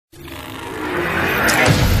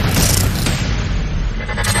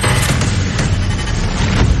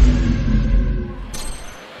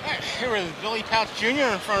Here with Billy Pauch Jr.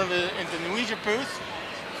 in front of the New Egypt booth,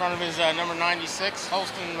 in front of his number 96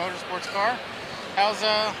 Holston Motorsports car. How's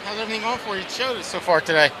everything going for you? Showed it so far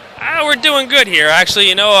today. We're doing good here, actually.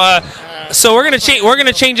 You know, so we're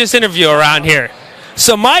gonna change this interview around here.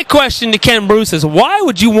 So my question to Ken Bruce is, why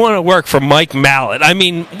would you want to work for Mike Mallett? I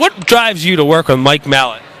mean, what drives you to work with Mike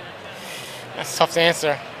Mallett? That's tough to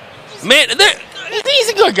answer. Man, he's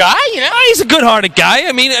a good guy, you know. He's a good-hearted guy.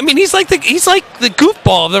 I mean, he's like the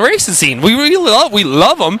goofball of the racing scene. We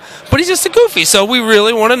love him, but he's just a goofy. So we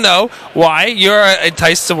really want to know why you're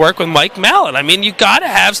enticed to work with Mike Mallett. I mean, you got to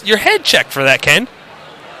have your head checked for that, Ken.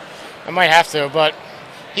 I might have to, but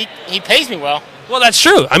he pays me well. Well, that's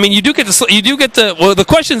true. I mean, you do get to. Well, the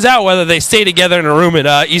question's out whether they stay together in a room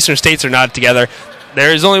at Eastern States or not together.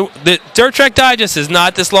 There is only the Dirt Track Digest is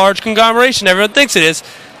not this large conglomeration everyone thinks it is.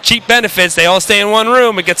 Cheap benefits. They all stay in one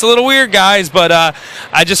room. It gets a little weird, guys, but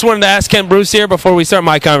I just wanted to ask Ken Bruce here before we start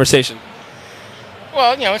my conversation.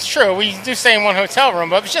 Well, you know, it's true. We do stay in one hotel room,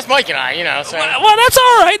 but it's just Mike and I, you know. So. Well, that's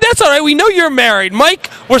all right. That's all right. We know you're married. Mike,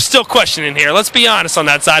 we're still questioning here. Let's be honest on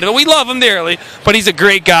that side of it. We love him dearly, but he's a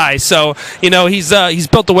great guy. So, you know, he's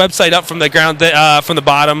built the website up from the ground, from the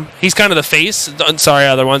bottom. He's kind of the face. I'm sorry,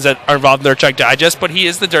 other ones that are involved in Dirt Track Digest, but he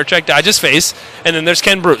is the Dirt Track Digest face. And then there's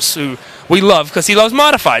Ken Bruce, who we love because he loves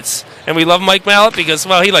modifieds. And we love Mike Mallett because,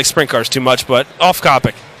 well, he likes sprint cars too much, but off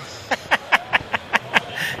topic.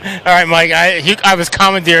 All right, Mike, I was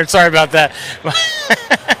commandeered. Sorry about that.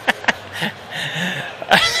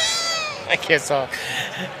 I can't talk.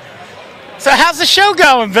 So how's the show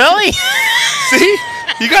going, Billy? See?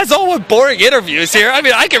 You guys all want boring interviews here. I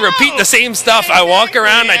mean, I can repeat the same stuff. I walk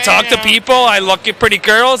around, I talk to people, I look at pretty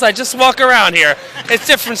girls, I just walk around here. It's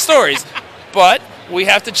different stories. But we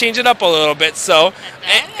have to change it up a little bit. So,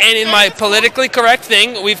 and in my politically correct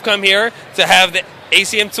thing, we've come here to have the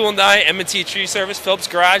ACM Tool and Die, M&T Tree Service, Phillips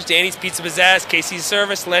Garage, Danny's Pizza Pizzazz, KC's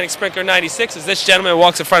Service, Atlantic Sprinkler 96 as this gentleman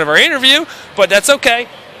walks in front of our interview, but that's okay.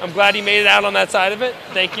 I'm glad he made it out on that side of it.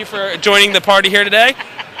 Thank you for joining the party here today.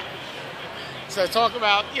 So talk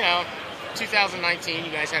about, you know, 2019,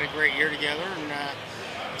 you guys had a great year together, and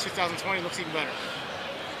 2020 looks even better.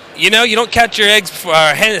 You know, you don't count your eggs before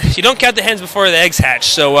you don't count the hens before the eggs hatch.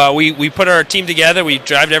 So we put our team together. We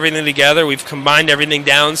drived everything together. We've combined everything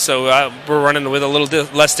down. So we're running with a little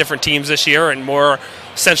less different teams this year and more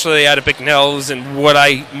essentially out of Bicknells and what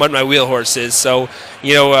my wheel horse is. So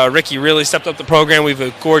you know, Ricky really stepped up the program. We have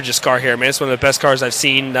a gorgeous car here, man. It's one of the best cars I've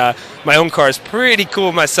seen. My own car is pretty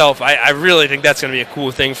cool myself. I really think that's going to be a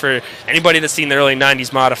cool thing for anybody that's seen the early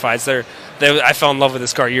 '90s modifieds. I fell in love with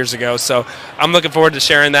this car years ago, so I'm looking forward to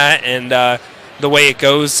sharing that and the way it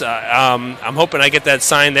goes. I'm hoping I get that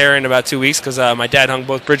sign there in about 2 weeks because my dad hung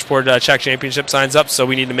both Bridgeport track championship signs up, so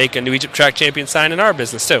we need to make a New Egypt track champion sign in our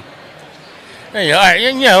business too. There you go. All right,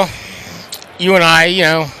 you know, you and I, you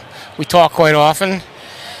know, we talk quite often.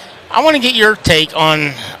 I want to get your take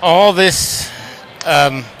on all this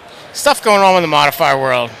stuff going on in the modifier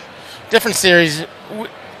world. Different series.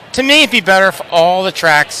 To me, it'd be better if all the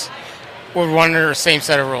tracks would run under the same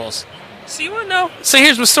set of rules. So you want to know? So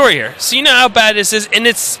here's my story here. So you know how bad this is, and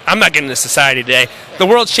I'm not getting into society today. The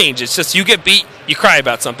world changes. It's just you get beat, you cry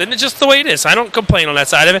about something. It's just the way it is. I don't complain on that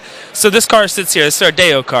side of it. So this car sits here. This is our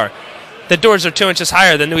Deo car. The doors are 2 inches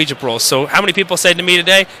higher than New Egypt rules. So how many people said to me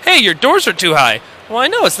today, hey, your doors are too high? Well, I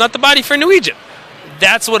know. It's not the body for New Egypt.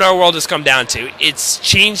 That's what our world has come down to. It's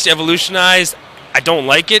changed, evolutionized. I don't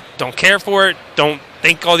like it. Don't care for it. Don't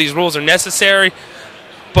think all these rules are necessary.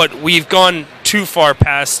 But we've gone too far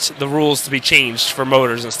past the rules to be changed for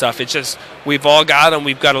motors and stuff. It's just we've all got them.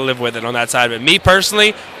 We've got to live with it on that side of it. Me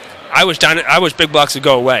personally, I wish big blocks would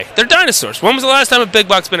go away. They're dinosaurs. When was the last time a big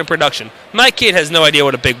block's been in production? My kid has no idea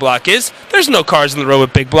what a big block is. There's no cars in the road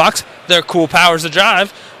with big blocks. They're cool powers to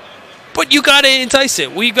drive. But you got to entice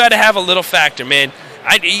it. We got to have a little factor, man.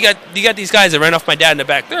 You got these guys that ran off my dad in the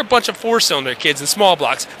back. They're a bunch of four-cylinder kids in small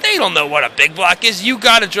blocks. They don't know what a big block is. You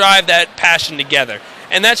got to drive that passion together.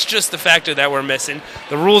 And that's just the factor that we're missing.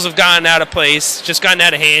 The rules have gotten out of place, just gotten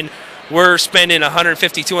out of hand. We're spending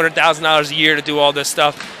 $150,000, $200,000 a year to do all this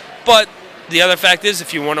stuff. But the other fact is,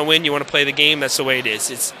 if you want to win, you want to play the game, that's the way it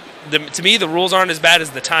is. To me, the rules aren't as bad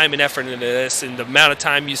as the time and effort into this and the amount of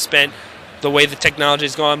time you spent, the way the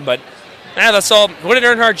technology's gone. But that's all. What did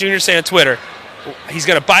Earnhardt Jr. say on Twitter? He's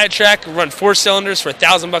going to buy a track, run 4 cylinders for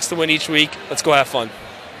 $1,000 to win each week. Let's go have fun.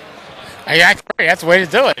 That's the way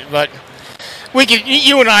to do it. But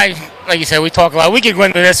you and I like you said, we talk a lot. We could go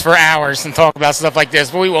into this for hours and talk about stuff like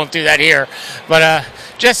this, but we won't do that here. But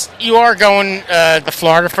just you are going to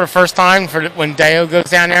Florida for the first time for when Deo goes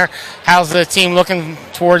down there. How's the team looking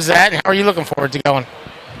towards that, and how are you looking forward to going?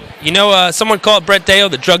 You know, someone called Brett Deo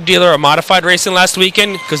the drug dealer of modified racing last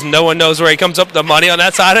weekend because no one knows where he comes up with the money on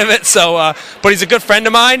that side of it. So, but he's a good friend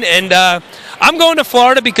of mine, and I'm going to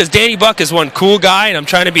Florida because Danny Buck is one cool guy, and I'm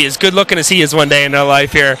trying to be as good looking as he is one day in their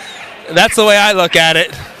life here. That's the way I look at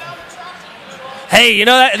it. Hey, you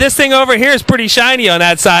know, this thing over here is pretty shiny on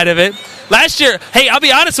that side of it. Last year, hey, I'll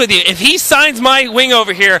be honest with you. If he signs my wing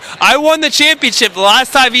over here, I won the championship the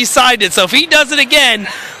last time he signed it. So if he does it again,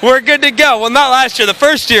 we're good to go. Well, not last year, the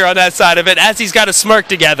first year on that side of it, as he's got a smirk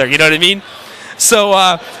together. You know what I mean? So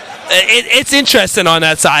it's interesting on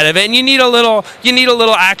that side of it, and you need a little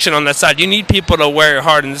action on that side. You need people to wear your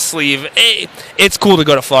heart in the sleeve. It's cool to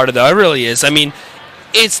go to Florida, though. It really is. I mean,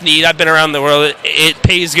 it's neat. I've been around the world. It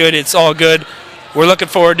pays good. It's all good. We're looking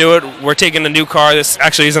forward to it. We're taking a new car. This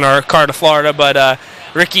actually isn't our car to Florida, but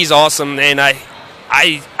Ricky's awesome, and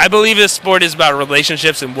I believe this sport is about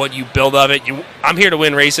relationships and what you build of it. I'm here to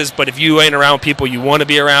win races, but if you ain't around people you want to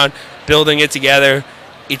be around, building it together,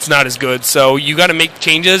 it's not as good. So you got to make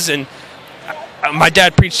changes, and my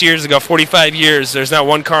dad preached years ago, 45 years, there's not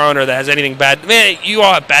one car owner that has anything bad. Man, you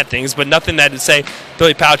all have bad things, but nothing that would say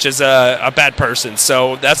Billy Pauch is a bad person.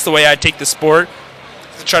 So that's the way I take the sport,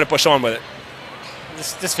 to try to push on with it.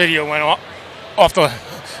 This video went off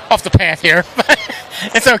the path here.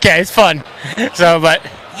 It's okay. It's fun. So, but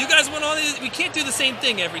you guys went on. We can't do the same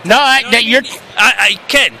thing every time. No, I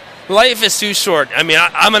can. Life is too short. I mean,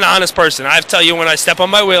 I'm an honest person. I tell you when I step on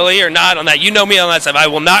my wheelie or not on that. You know me on that stuff. I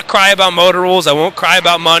will not cry about motor rules. I won't cry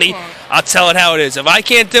about money. I'll tell it how it is. If I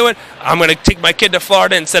can't do it, I'm going to take my kid to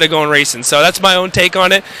Florida instead of going racing. So that's my own take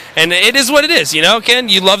on it. And it is what it is. You know, Ken,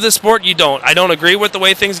 you love this sport. You don't. I don't agree with the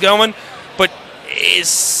way things going, but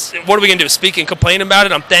what are we going to do? Speak and complain about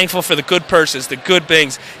it? I'm thankful for the good purses, the good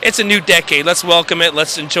things. It's a new decade. Let's welcome it.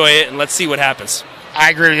 Let's enjoy it, and let's see what happens. I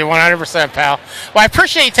agree with you 100%, pal. Well, I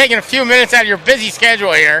appreciate you taking a few minutes out of your busy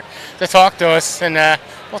schedule here to talk to us, and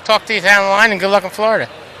we'll talk to you down the line, and good luck in Florida.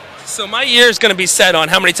 So my year is going to be set on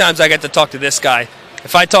how many times I get to talk to this guy.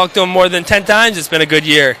 If I talk to him more than 10 times, it's been a good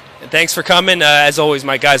year. And thanks for coming. As always,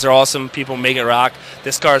 my guys are awesome. People make it rock.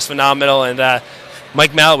 This car is phenomenal, and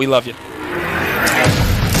Mike Mallet, we love you.